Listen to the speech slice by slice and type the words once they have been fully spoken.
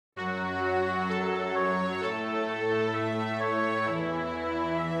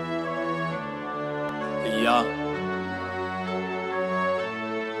Yeah.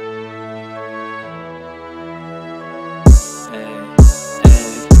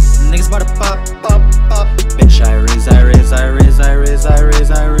 Niggas about to pop. Bitch, I raise.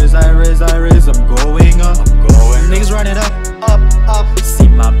 I'm going up. Niggas run it up. See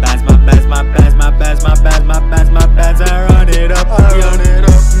my bands. I run it up.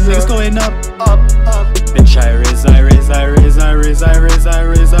 Niggas going up. Bitch, I raise.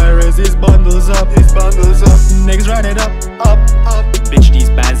 These bundles up. Niggas run it up. Bitch, these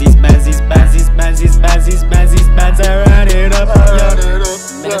bands. I run it up.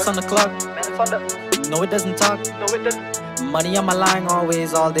 Minutes on the clock. No, it doesn't talk. Money on my line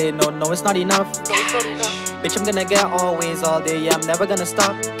always, all day. No, it's not enough. Bitch, I'm gonna get always, all day. Yeah, I'm never gonna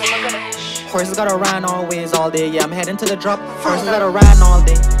stop. Horses gotta run always, all day. Yeah, I'm heading to the drop. Horses gotta run all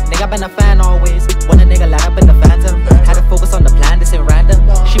day. Nigga been a fan always. When a nigga light up in the phantom, had to focus on the plan, this ain't random.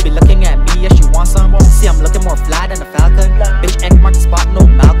 She be looking at me, yeah, she wants some. See, I'm looking more fly than a falcon. Bitch, X mark the spot, no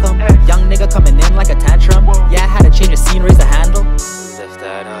Malcolm. Young nigga coming in like a tantrum. Yeah, I had to change the scene, raise the handle. Lift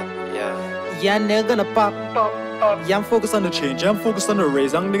that up, yeah. Yeah, nigga gonna pop. Yeah, I'm focused on the change, I'm focused on the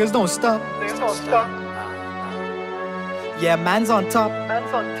raise. Young niggas don't stop. Yeah, man's on top.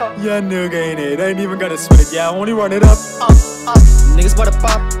 Yeah, nigga ain't it, I ain't even gotta sweat it. Yeah, I only run it up. Niggas about to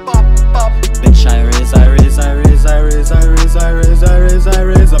pop. Bitch, I raise.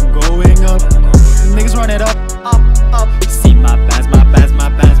 I'm going up. Niggas run it up. See my bands.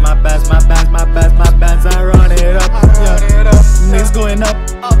 I run it up. Yeah. Niggas going up.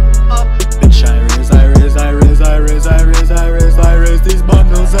 Bitch, I raise. These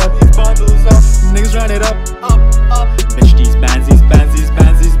bundles up. Niggas run it up. Bitch, these bands.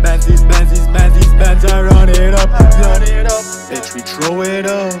 I run it up. Bitch, we throw it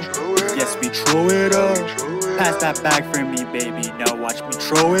up. Yes, we throw it up. Pass that bag for me, baby. Now watch me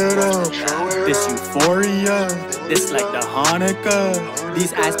throw it up. This euphoria, this like the Hanukkah.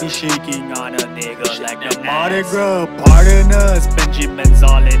 These ass be shaking on a nigga like the Mardi Gras. Pardon us, Benjamin's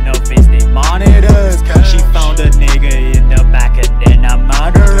all in her face, they monitors. She found a nigga in the back and then I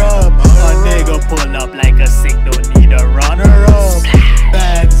mount her up. A nigga pull up like a sink, don't need a runner up.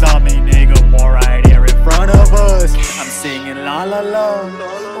 Bands on me, nigga, more right here in front of us. I'm singing la la la,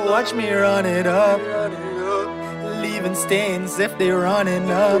 watch me run it up. Leaving stains if they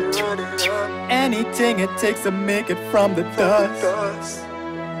running up. Anything it takes to make it from the dust.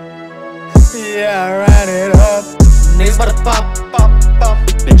 Yeah, I ran it up. Niggas about to pop.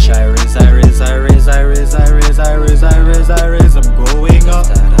 Bitch, I raise. I'm going up.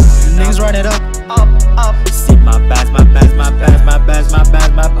 Niggas run it up. See my bands. I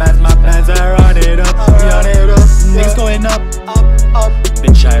run it up. Niggas going up.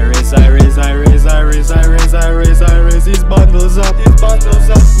 Bitch, I raise. These bundles up.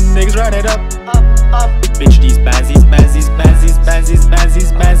 Niggas run it up. Bitch, these bands.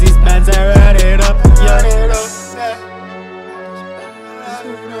 I run it up.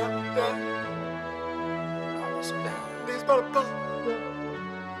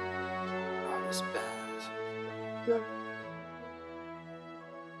 All this bands.